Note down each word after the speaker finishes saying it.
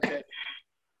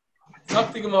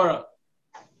Talk to Gemara.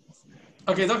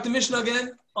 Okay, talk to Mishnah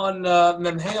again on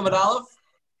Memhei Amud Aleph.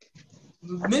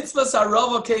 Mitzvah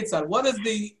Arava Ketzad.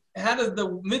 How does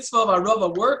the mitzvah of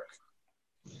Arava work?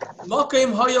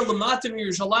 Makaim Haya Lamatim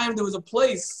Yerushalayim. There was a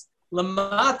place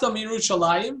Lamatam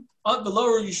Yerushalayim, the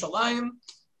lower Yerushalayim.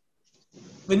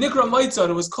 V'nikra Maitzah.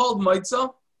 It was called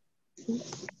Maitzah.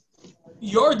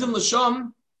 Yordim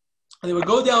L'Sham, and they would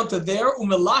go down to there.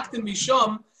 Umelachtin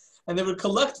Misham, and they would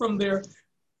collect from there.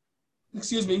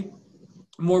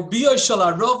 Morbia shal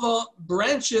arava,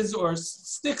 branches or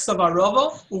sticks of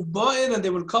arava, ubain, and they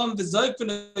would come v'zayk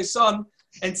v'neisan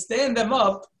and stand them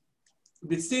up.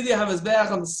 B'tzidei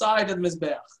hamizbeach, on the side of the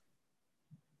mizbeach.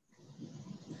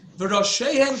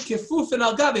 V'rosheihem kefufin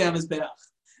al gabi hamizbeach.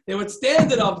 They would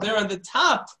stand it up there, and the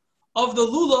top of the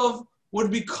lulav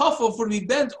would be kafuf, would be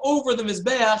bent over the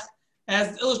mizbeach,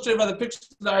 as illustrated by the picture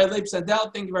that Ari Leib sent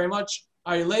out. Thank you very much,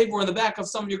 Ari Leib. We're in the back of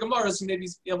some of your Gemaras, so you may be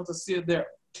able to see it there.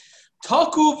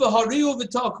 Taku v'hariu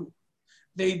v'taku.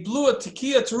 They blew a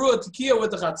tekiah, teruah tekiah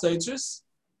with the chatzaitzers,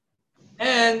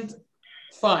 and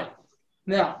fine.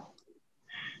 Now,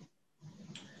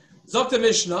 Zokta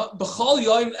Mishnah, b'chol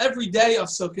yoim, every day of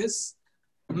Sukkot,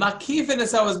 makifin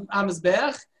es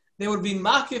hamizbeach, they would be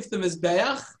makif the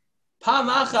mizbeach,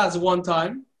 pamachas one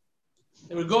time.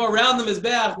 They would go around the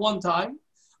mizbeach one time,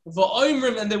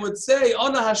 v'oimrim, and they would say,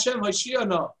 Ana Hashem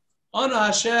Hashiana, Ana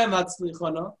Hashem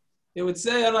Hatzlichana. They would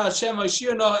say, Ana Hashem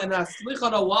Hashiana and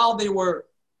Hatzlichana while they were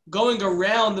going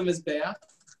around the mizbeach.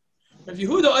 Rav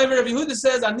Yehuda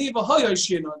says, Ani v'hoy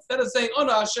Hashiana. Instead of saying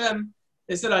Ana Hashem,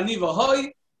 they said Ani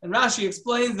v'hoy. And Rashi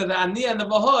explains that the Ani and the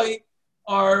v'hoy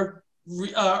are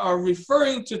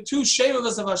referring to two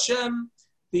Shemavas of Hashem,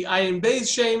 the Ayin Beis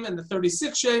Shem and the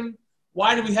 36 Shem.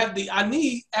 Why do we have the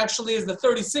Ani actually is the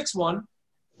 36 one,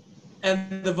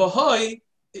 and the Vahoy,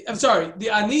 the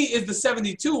Ani is the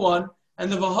 72 one, and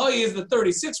the Vahoy is the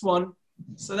 36 one.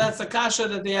 So that's the kasha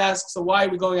that they ask, so why are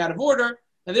we going out of order?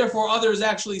 And therefore others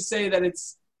actually say that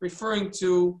it's referring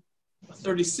to a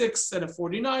 36 and a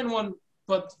 49 one,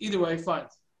 but either way, fine.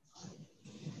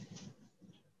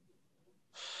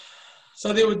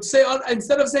 So they would say,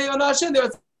 instead of saying Ana Hashem, they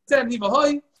would say Ani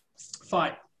Vahoy,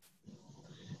 fine.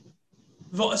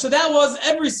 So that was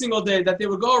every single day that they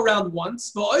would go around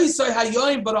once. But on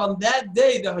that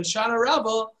day, the Hoshana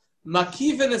Rabbah,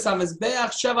 Makivin es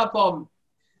hamizbeach sheva pam.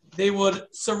 They would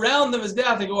surround the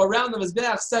mizbeach. They go around the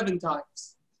mizbeach 7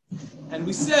 times. And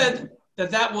we said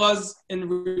that was in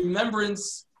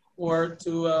remembrance, or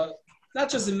to not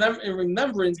just in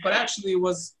remembrance, but actually it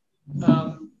was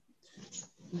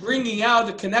bringing out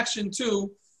the connection to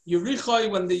Yericho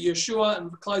when the Yeshua and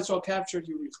Klal Yisrael captured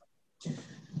Yericho.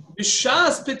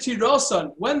 B'shas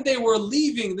petirosan, when they were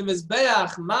leaving the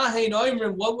mizbeach, mahein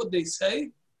oimrim, what would they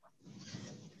say?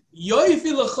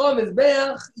 Yoifi l'cha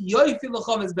mizbeach, yoifi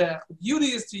l'cha mizbeach. The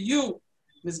beauty is to you,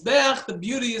 mizbeach. The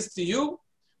beauty is to you.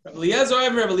 Rabbi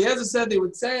Eliezer said they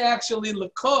would say actually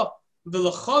l'cha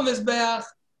v'l'cha mizbeach,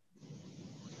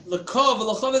 l'cha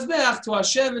v'l'cha mizbeach to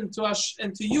Hashem and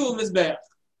to you mizbeach.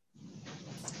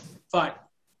 Fine.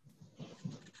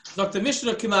 Dr.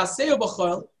 Mishnah Kimaseu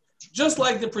b'chol. Just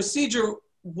like the procedure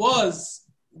was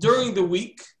during the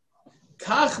week,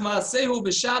 Kach Ma'asehu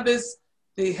b'Shabbos,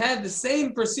 they had the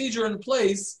same procedure in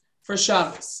place for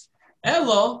Shabbos.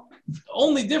 Elo, the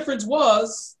only difference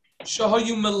was,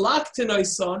 Shahayu Melaktinai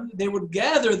son, they would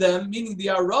gather them, meaning the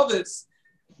Aravis,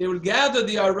 they would gather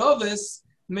the Aravis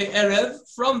Me'erev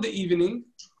from the evening,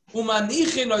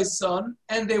 Umanichinai son,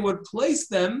 and they would place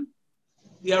them,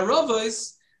 the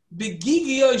Aravis,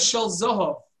 Begigiyai Shal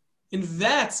Zohav, in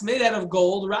vats made out of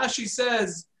gold. Rashi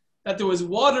says that there was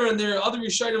water in there. Other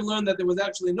Rishonim learned that there was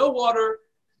actually no water,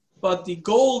 but the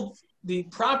gold, the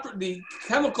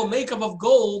chemical makeup of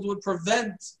gold would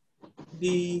prevent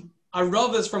the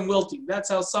aravas from wilting. That's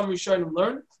how some Rishonim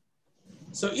learned.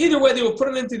 So either way, they would put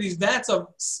them into these vats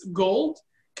of gold,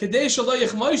 kadesh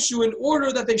in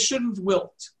order that they shouldn't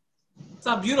wilt. It's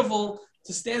not beautiful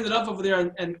to stand it up over there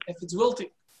and if it's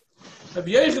wilting.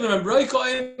 Rabbi Yochanan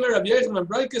ben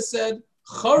Broika said,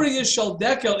 Chariyish shal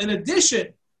dekel, in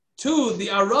addition to the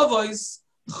aravos,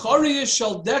 Chariyish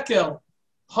shal dekel,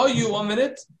 hayu, 1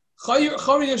 minute,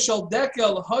 Chariyish shal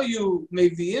dekel, hayu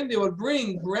meviin, they would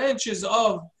bring branches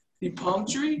of the palm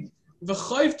tree,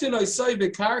 v'chayftin oisai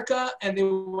bekarka, and they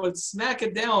would smack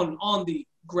it down on the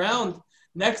ground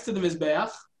next to the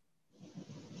mizbeach,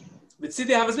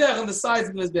 v'tzidei ha-mizbeach, on the sides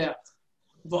of the mizbeach.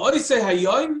 V'odisei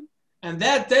hayoim, and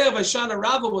that day of Hoshana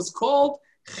Rabbah was called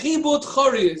Chibut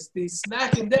Choriyas, the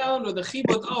smacking down or the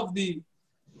chibut of the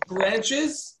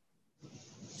branches.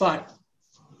 Fine.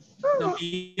 Now,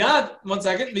 miyad, 1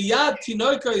 second. Miyad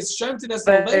tinoika is shemtin es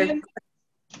alvein.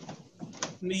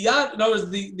 Miyad, in other words,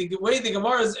 the way the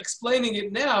Gemara is explaining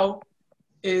it now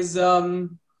is,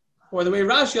 or the way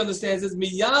Rashi understands is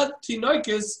Miyad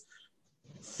Tinoikis,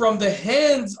 from the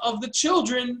hands of the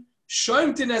children,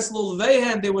 Shoimtines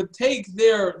Lulvehen, they would take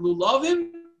their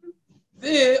Lulavim,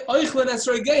 the Oichlen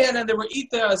Esroigehen, and they would eat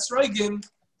their Esroigim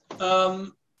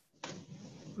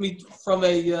from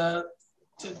a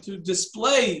to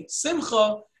display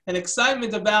simcha and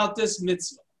excitement about this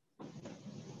mitzvah.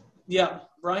 Yeah,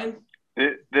 Brian?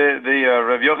 The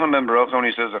Rav Yochanan ben Baruch, when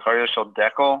he says Zachariah shel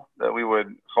dekel, that we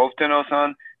would chovtenos on,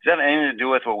 does that have anything to do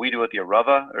with what we do with the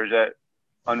Arava, or is that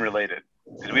unrelated?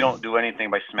 Because we don't do anything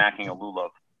by smacking a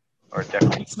lulav or a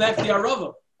dekel. We smack the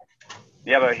Arava.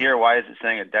 Yeah, but here, why is it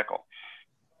saying a dekel?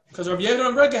 Because Rav Yochanan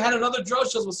ben Baruch had another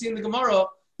drosha, as we'll see in the Gemara,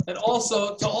 that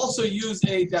also use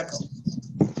a dekel.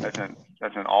 That's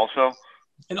an also?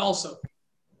 And also.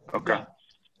 Okay.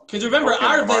 Because remember,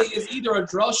 Arve is either a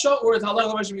drasha or it's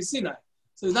halach l'mashim Sinai.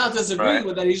 So he's not disagreeing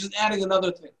with that. He's just adding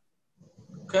another thing.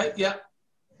 Okay. Yeah.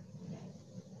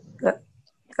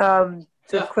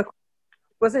 Quick.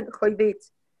 Wasn't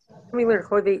choyvet? We learned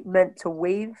choyvet meant to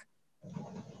wave.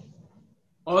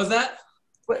 What was that?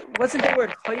 Wasn't the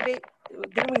word choyvet?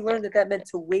 Didn't we learn that meant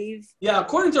to wave? Yeah.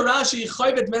 According to Rashi,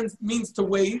 choyvet means to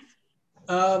wave.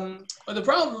 But the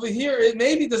problem over here is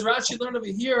maybe does Rashi learn over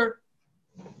here?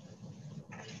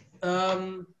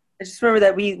 I just remember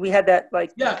that we had that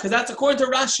because that's according to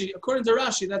Rashi. According to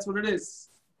Rashi, that's what it is.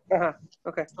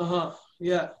 Okay.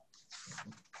 Yeah.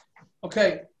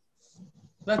 Okay.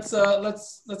 Let's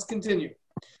continue.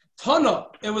 Tana,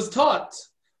 it was taught.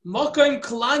 Makom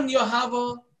Klanya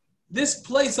Hava. This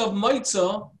place of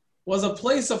Maitza was a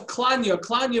place of Klanya.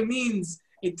 Klanya means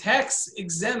a tax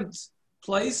exempt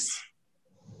place.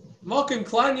 Makom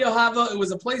Klanya Hava. It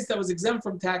was a place that was exempt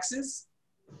from taxes.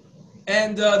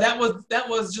 And that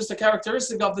was just a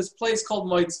characteristic of this place called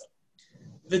Moitza.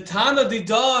 The Tana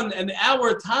Didan and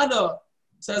our Tana,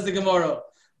 says the Gemara,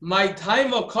 my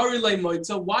time of Karile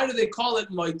Moitza, why do they call it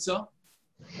Moitza?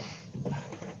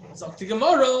 So the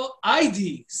Gemara,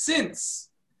 ID, since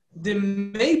the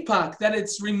Mepak, that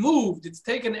it's removed, it's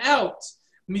taken out,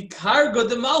 Mikarga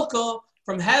de Malka,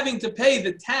 from having to pay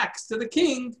the tax to the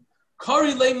king,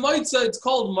 Karile Moitza, it's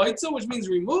called Moitza, which means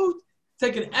removed,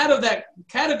 taken out of that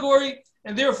category,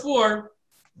 and therefore,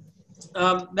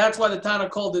 that's why the Tana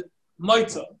called it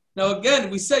Maitza. Now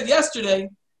again, we said yesterday,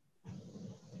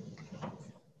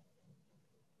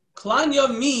 Klanya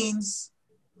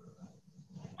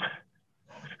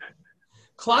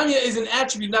is an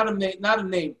attribute, not a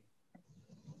name.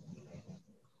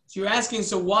 So you're asking,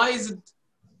 so why is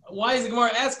the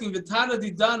Gemara asking the Tana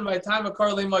Didan by time of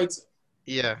Karle Maitza?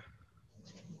 Yeah.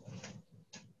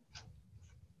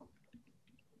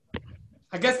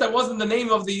 I guess that wasn't the name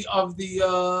of the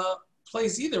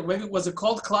place either. Maybe was it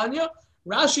called Klanya?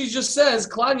 Rashi just says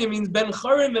Klanya means Ben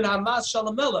Charim and Hamas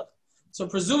Shalamelech. So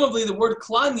presumably the word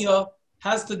Klanya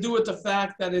has to do with the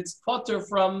fact that it's potter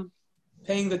from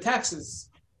paying the taxes.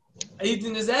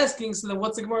 Aydin is asking, so then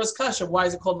what's the Gemara's kasha? Why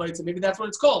is it called Maitza? Maybe that's what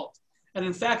it's called. And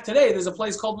in fact, today there's a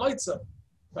place called Maitza,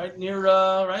 right near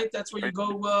That's where you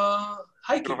go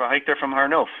hiking. Go for a hike there from Har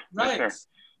Nof. Right.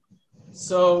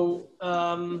 So.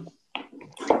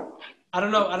 I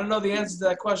don't know the answer to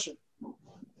that question.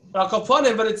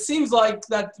 But it seems like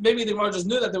that maybe the Gemara just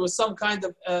knew that there was some kind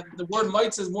of, the word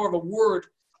mitzvah is more of a word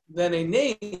than a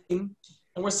name.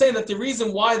 And we're saying that the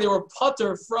reason why they were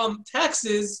putter from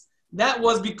taxes, that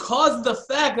was because of the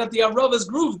fact that the Aravas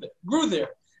grew there.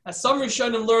 As some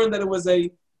Rishonim learned that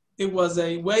it was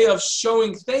a way of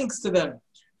showing thanks to them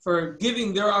for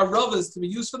giving their Aravas to be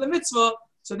used for the mitzvah.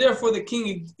 So therefore the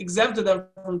king exempted them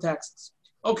from taxes.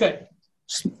 Okay.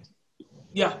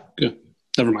 Yeah. Good.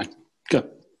 Never mind. Good.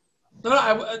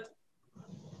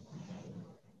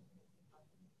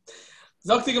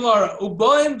 Zakti Gemara.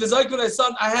 Uboim v'zayikun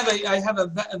son. I have a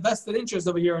vested interest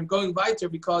over here in going weiter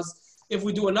because if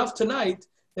we do enough tonight,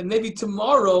 then maybe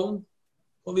tomorrow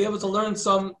we'll be able to learn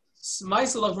some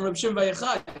Maisalach from Reb Shimon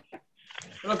Vayechai.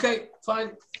 Okay,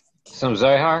 fine. Some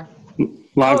Zohar?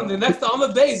 The next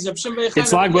Amud Beis, Reb Shimon Vayechai.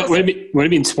 It's like, what do you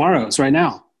mean tomorrow? It's right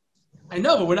now. I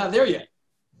know, but we're not there yet.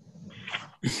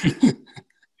 They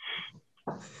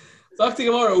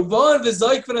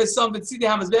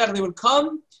would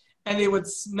come and they would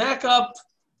smack up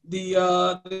they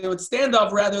would stand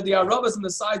up rather the arabas on the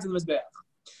sides of the mizbeach.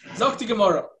 Zakti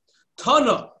Gemara,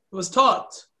 Tana was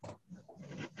taught.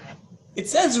 It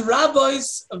says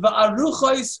rabbis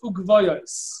va'aruchais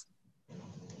ugvayos.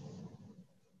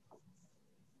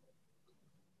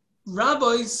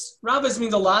 Rabbis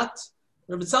means a lot.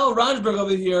 Rabbi Tzal Ranjberg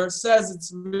over here says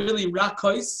it's really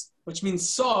rakos, which means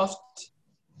soft,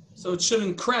 so it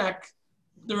shouldn't crack.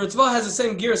 the Ritva has the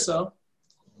same girsa,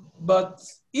 but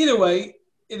either way,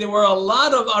 there were a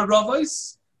lot of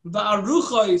aravos,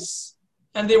 va'aruchos,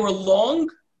 and they were long,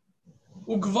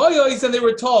 ugvayos, and they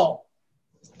were tall,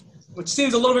 which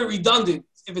seems a little bit redundant.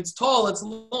 If it's tall, it's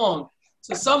long.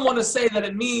 So some want to say that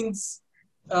it means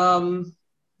the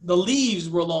leaves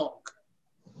were long.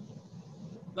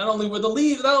 Not only was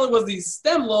the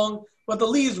stem long, but the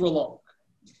leaves were long.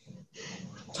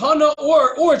 Tana,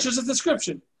 or it's just a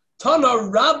description. Tana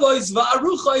rabbis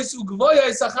va'aruchos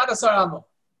ugvayos achadasar amo.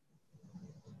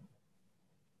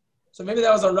 So maybe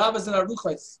that was a rabbis and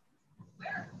aruchos.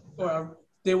 Or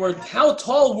they were, how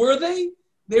tall were they?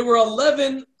 They were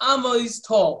 11 amos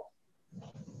tall.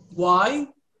 Why?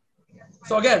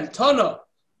 So again, Tana,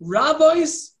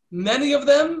 rabbis, many of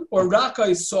them, or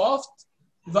rakai soft,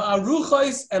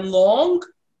 va'aruchos and long,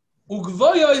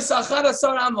 ugvayos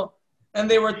achadasar amo. And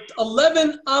they were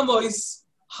 11 amos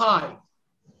high.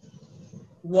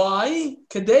 Why?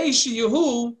 Kadesh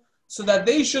Yehu, so that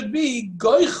they should be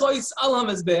goichos al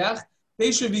hamizbeach.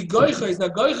 They should be goichos. Now,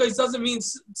 goichos doesn't mean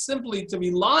simply to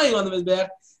be lying on the mizbeach.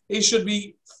 They should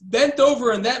be bent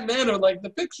over in that manner, like the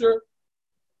picture.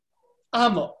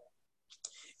 Amma.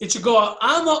 It should go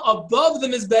amma above the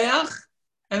mizbeach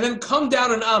and then come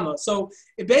down an amma. So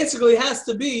it basically has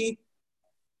to be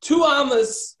 2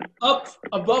 ammas up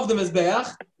above the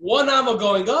mizbeach, 1 amma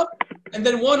going up, and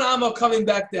then 1 amma coming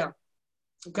back down.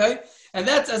 Okay? And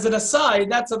that's, as an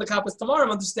aside, that's how the Kappas Tamarim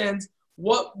understands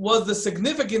what was the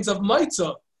significance of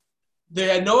Maitzah. They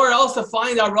had nowhere else to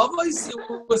find Aravas. It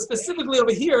was specifically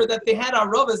over here that they had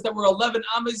Aravas that were 11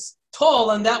 ammas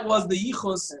tall, and that was the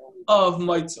Yichus of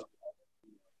Maitzah.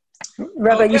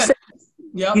 Rabbi, okay.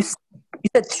 you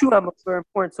said 2 ammas were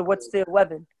important, so what's the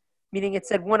 11? Meaning it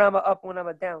said 1 amma up, 1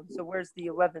 amma down. So where's the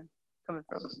 11 coming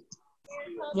from?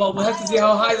 Well, we'll have to see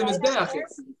how high the Mizbeach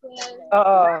is.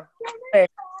 Okay.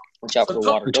 Watch out for the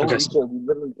water. Okay.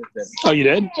 Oh, you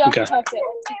did? Okay.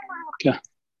 Yeah.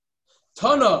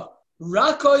 Tana,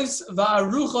 Rakois,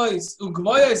 Va'aruchois,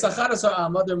 Ugvoyais, Achadasar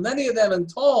Amma. There are many of them and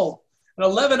tall, and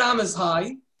 11 ammas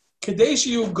high.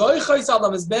 Kadeshiu Goichois al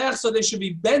Mizbeach, so they should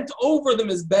be bent over the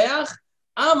Mizbeach,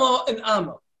 Amma and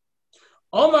Amma.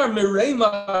 Omar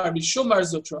Mireimar Mishumar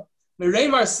Zutra.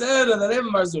 Mireimar said in the name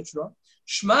of Mar Zutra,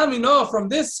 Shma Mino, from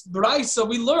this brayso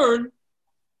we learn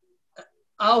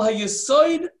Al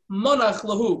Hayesoid Monach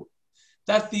Lahu,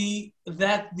 that the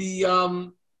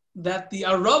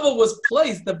arava was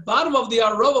placed, the bottom of the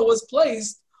arava was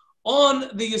placed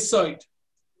on the Yesoid.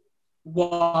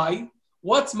 Why?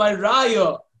 What's my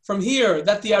raya from here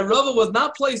that the arava was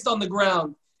not placed on the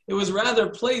ground? It was rather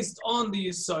placed on the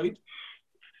Yesoid.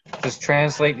 Just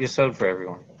translate Yesod for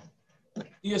everyone.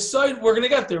 The Yesod, we're going to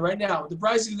get there right now. The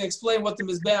Bryce is going to explain what the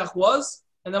Mizbeach was,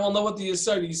 and then we'll know what the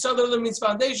Yesod is. Yesod literally means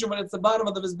foundation, but it's the bottom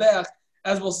of the Mizbeach,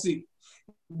 as we'll see.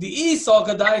 The Isal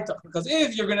Kadaita, because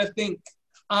if you're going to think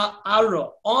Ara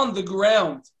on the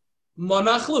ground,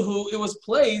 Monach Lahu, it was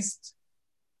placed,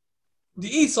 the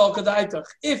Isal Kadaita,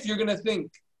 if you're going to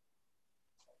think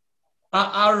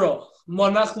Ara,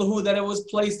 Monach Lahu, that it was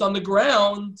placed on the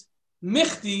ground,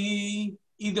 Michti,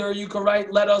 either you can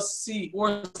write "let us see"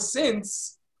 or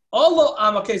 "since."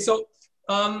 Okay, so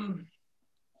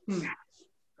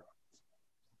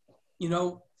you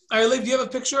know, Arlev, do you have a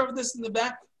picture of this in the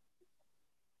back?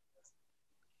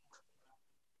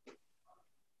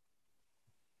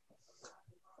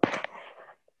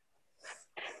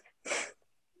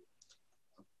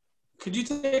 Could you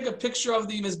take a picture of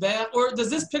the Mizbeach, or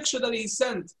does this picture that he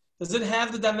sent, does it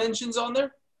have the dimensions on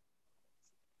there?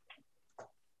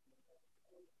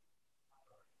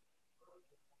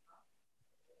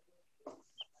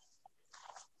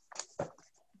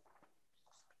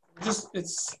 Just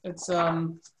it's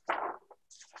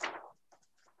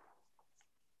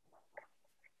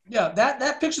yeah,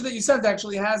 that picture that you sent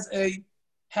actually has the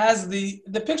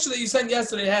picture that you sent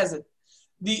yesterday has it.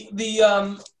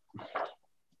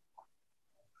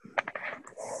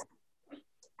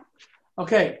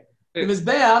 Okay, the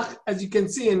Mizbeach, as you can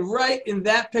see right in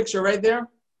that picture right there.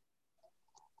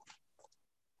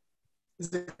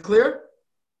 Is it clear?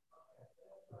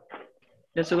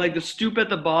 Yeah, so like the stoop at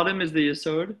the bottom is the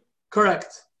Yesod?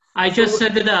 Correct. I just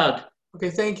sent it out. Okay,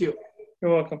 thank you.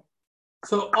 You're welcome.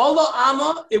 So Allah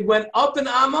Amma, it went up in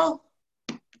Amma,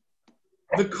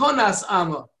 the Konas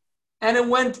Amma, and it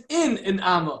went in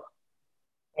Amma.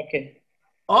 Okay.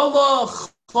 Allah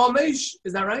Chomesh,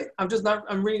 is that right? I'm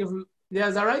reading from, yeah,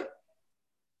 is that right?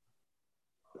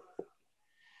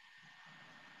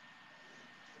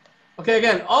 Okay,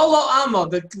 again, Allah Amma,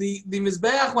 the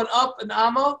Mizbeach went up in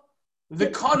Amma, the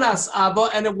Konas Abba,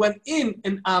 and it went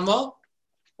in Amma.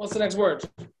 What's the next word?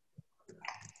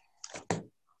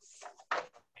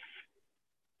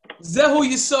 Zehu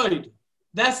Yisoid.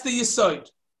 That's the Yisoid.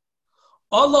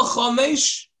 Allah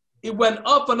Chomesh, it went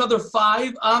up another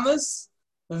 5 amas.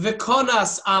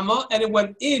 V'konas ama, and it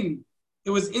went in. It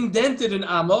was indented in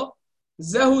ama.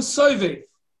 Zehu Soivev.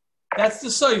 That's the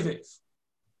Soivev.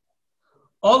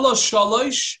 Allah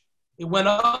Shalosh, it went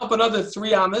up another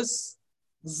 3 amas.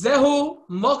 Zehu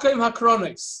Mokim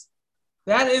HaKronos.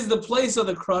 That is the place of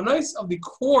the Kronos, of the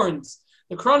corns.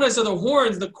 The Kronos are the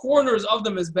horns, the corners of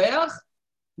the Mizbeach.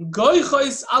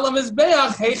 Goichos ala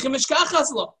Mizbeach, Heichim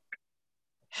Mishkachas lo.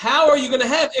 How are you going to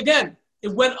have, again, it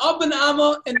went up an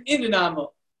amma and in an amma.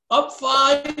 Up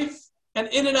 5 and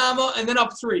in an amma and then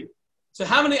up 3. So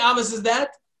how many ammas is that?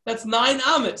 That's 9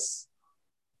 ammas.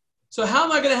 So how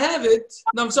am I going to have it?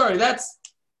 No, I'm sorry, that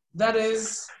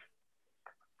is...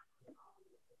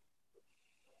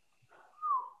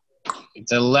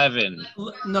 It's 11.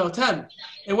 No, 10.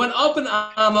 It went up an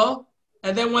amma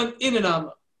and then went in an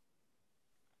amma.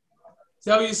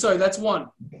 So you sorry, that's 1.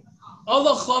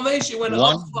 Allah Chomesh, it went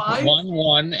up 5.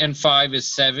 1 and 5 is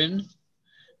 7.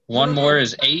 1 more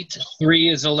is 8. 3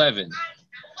 is 11.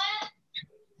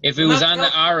 If it was on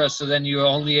the Ara, so then you're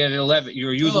only at 11.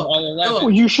 You're using all 11. Well,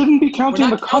 you shouldn't be counting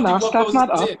the Konas. That's not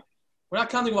up. We're not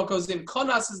counting what goes in.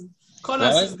 Konas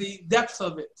is the depth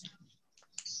of it.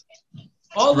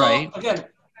 Allah, right. Again,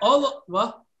 Allah,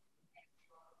 what?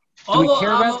 Do we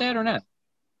care about that or not?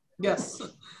 Yes.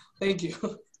 Thank you.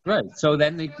 Right. So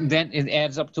then it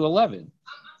adds up to 11.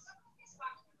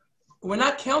 We're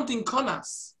not counting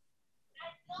Konas.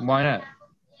 Why not?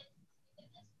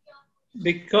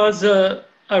 Because a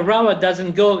Rawa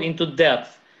doesn't go into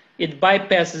depth. It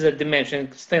bypasses a dimension,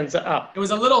 extends up. It was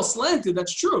a little slanted.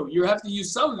 That's true. You have to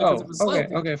use some because it was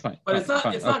slanted. Okay, fine. But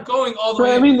fine, it's not going all the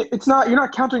way. I mean, it's not. You're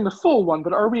not counting the full one,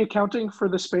 but are we accounting for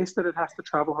the space that it has to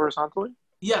travel horizontally?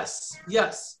 Yes.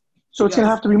 So it's going to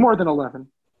have to be more than 11.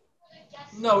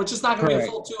 No, it's just not going to be a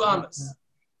full 2 ammas.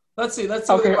 Let's see.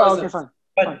 Okay. Okay. Fine.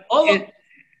 But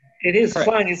it is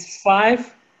fine. It's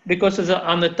 5 because it's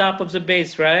on the top of the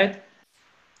base, right?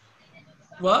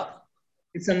 What?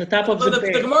 It's on the top of the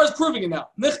base. The Gemara is proving it now.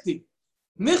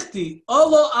 Nichti.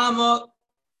 Allah amma,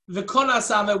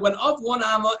 v'konas amma, went up 1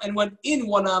 amma and went in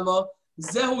 1 amma.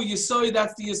 Zehu yisoy,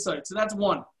 that's the yisoy. So that's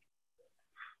 1.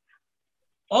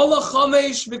 Allah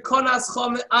chomesh, v'konas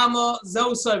amma,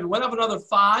 zehu soy. Went up another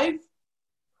 5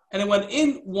 and it went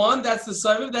in 1, that's the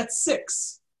soy. That's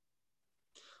 6.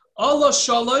 Allah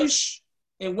shalosh,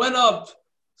 it went up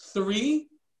 3.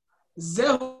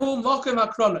 Zehu mokim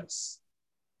hakronos.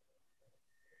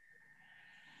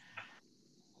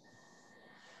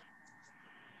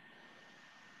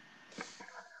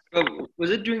 Oh,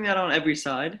 was it doing that on every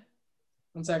side?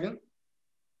 1 second.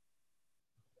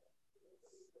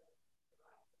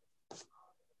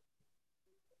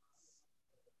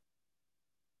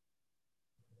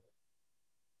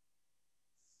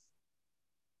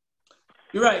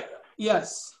 You're right.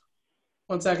 Yes.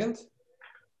 1 second.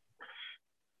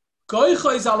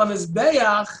 Goichois ala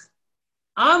mizbeach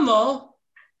ama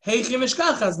heichim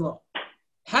eshkachas lo.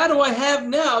 How do I have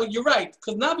now? You're right,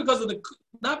 because not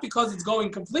because it's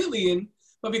going completely in,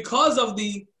 but because of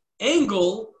the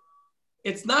angle,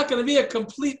 it's not going to be a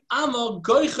complete amma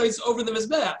goiches over the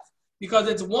mizbeach, because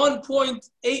it's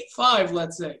 1.85,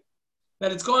 let's say,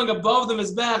 that it's going above the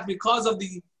mizbeach because of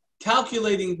the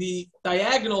calculating the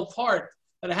diagonal part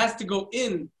that it has to go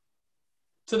in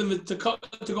to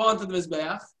go onto the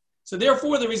mizbeach. So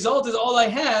therefore, the result is all I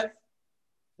have.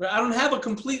 I don't have a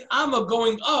complete amma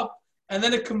going up and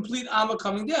then a complete amma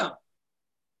coming down.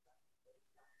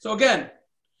 So again,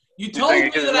 you told me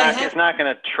that it's not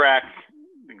going to track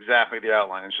exactly the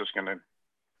outline. It's just going to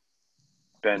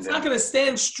bend. It's not going to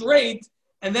stand straight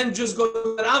and then just go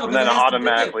to that amma. And then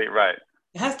automatically, right.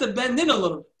 It has to bend in a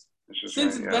little bit.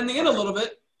 Since it's bending in a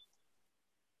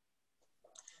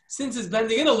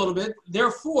little bit,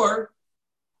 therefore,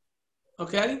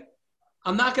 okay,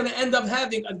 I'm not going to end up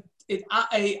having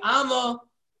a amma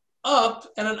up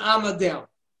and an amma down.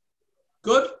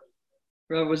 Good?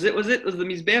 Was the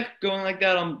mizbech going like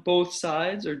that on both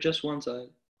sides or just one side?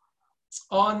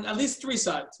 On at least 3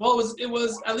 sides. Well, it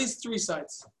was at least 3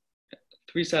 sides.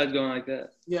 3 sides going like that.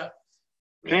 Yeah.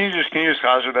 Can you just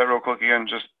hazard that real quick again?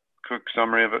 Just quick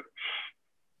summary of it.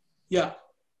 Yeah.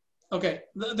 Okay.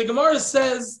 The Gemara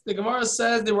says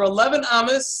there were 11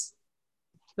 amas.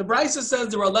 The Brisa says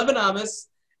there were 11 amas,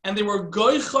 and they were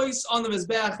goichos on the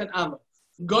mizbeach and amma.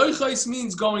 Goichos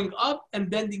means going up and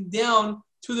bending down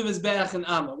to the mizbeach and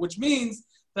amma, which means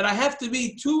that I have to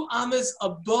be 2 amas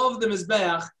above the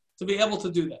mizbeach to be able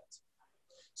to do that.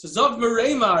 So Zog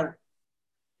Mereimar,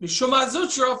 Mishum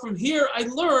Azutra, from here I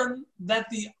learn that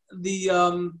the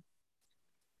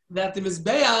that the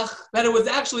Mizbeach, that it was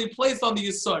actually placed on the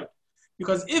Yesod.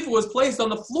 Because if it was placed on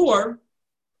the floor,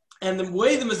 and the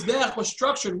way the Mizbeach was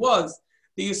structured was,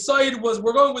 the Yesod was,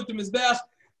 we're going with the Mizbeach,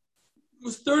 it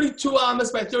was 32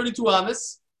 amas by 32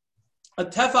 amas, a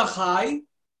tefach high,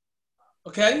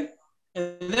 okay?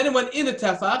 And then it went in a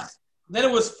tefach, then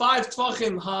it was 5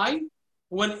 tvachim high,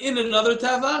 went in another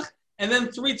tefach, and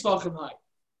then 3 tvachim high.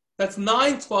 That's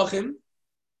 9 tvachim.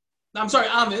 I'm sorry,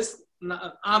 amis.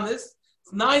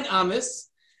 It's 9 amis.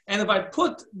 And if I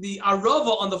put the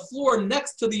arava on the floor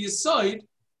next to the yesod,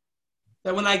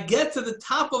 that when I get to the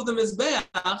top of the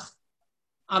mizbeach,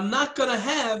 I'm not going to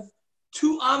have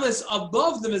 2 amis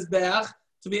above the mizbeach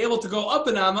to be able to go up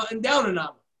an amma and down an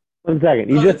amma. 1 second.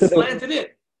 You just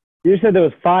said there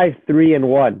was 5, 3, and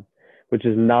 1, which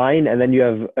is 9, and then you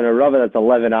have an arava that's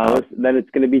 11 amas. Then it's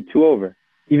going to be 2 over.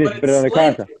 Even if you put it on the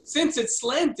karka. Since it's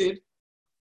slanted,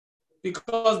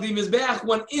 because the mizbeach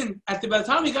went in by the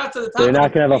time we got to the top, so you're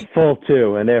not going to have a full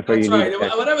 2, and therefore that's you right.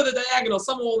 need Whatever the diagonal,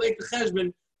 someone will make the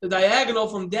cheshbon. The diagonal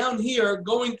from down here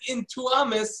going into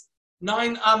amis,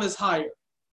 9 amis higher.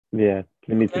 Yeah,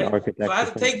 it needs an architect. So I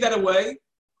have to take that away.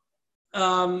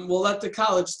 We'll let the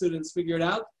college students figure it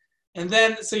out, and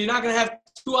then so you're not going to have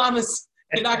 2 amis.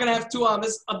 You're not going to have 2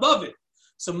 amis above it.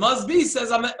 So Muzbi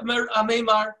says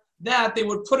Amemar that they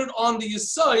would put it on the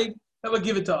yesod that would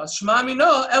give it to us. Shema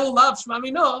Mino, El Lav Shema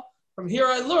Mino. From here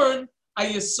I learn a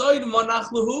yesod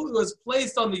monach lahu. It was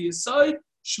placed on the yesod.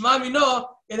 Shema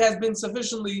Mino. It has been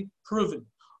sufficiently proven.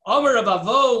 Amar Rav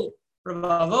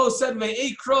Avo said,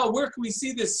 Me'ekra, where can we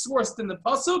see this sourced in the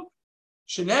pasuk?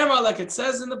 Shenema, like it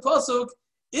says in the pasuk,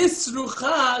 Isru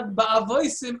Chag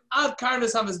ba'avoisim ad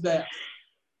karnas hamizbeach.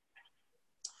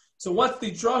 So what's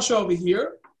the drasha over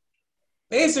here?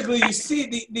 Basically, you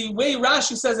see the way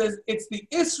Rashi says is it's the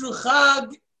Isru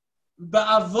Chag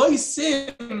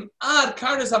ba'avoisim ad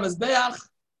karnas hamizbeach.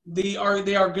 They are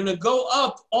going to go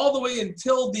up all the way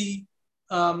until the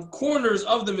corners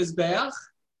of the mizbeach.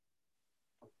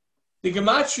 The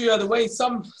gematria, the way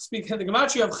some speak, the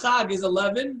gematria of Chag is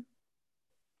 11.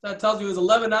 That tells you it's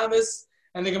 11 amis,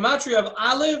 and the gematria of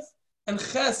Aleph and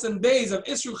Ches and Beis of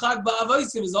Isru Chag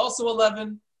ba'avoisim is also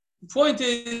 11. The point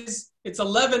is, it's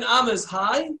 11 amas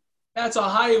high. That's how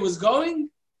high it was going,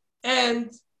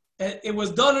 and it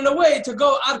was done in a way to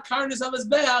go ad karnas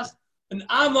hamizbeach, an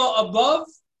amma above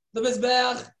the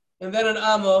mizbeach, and then an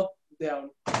amma down.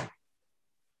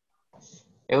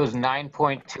 It was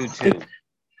 9.22.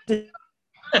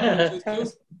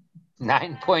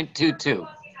 9.22.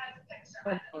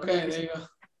 Okay, there you go.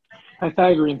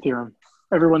 Pythagorean theorem.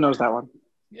 Everyone knows that one.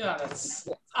 Yeah, that's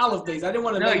Aleph days. I didn't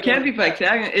want to. No, it can't be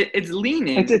Pythagorean. It's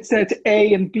leaning. It's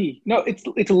A and B. No,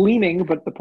 it's leaning, but the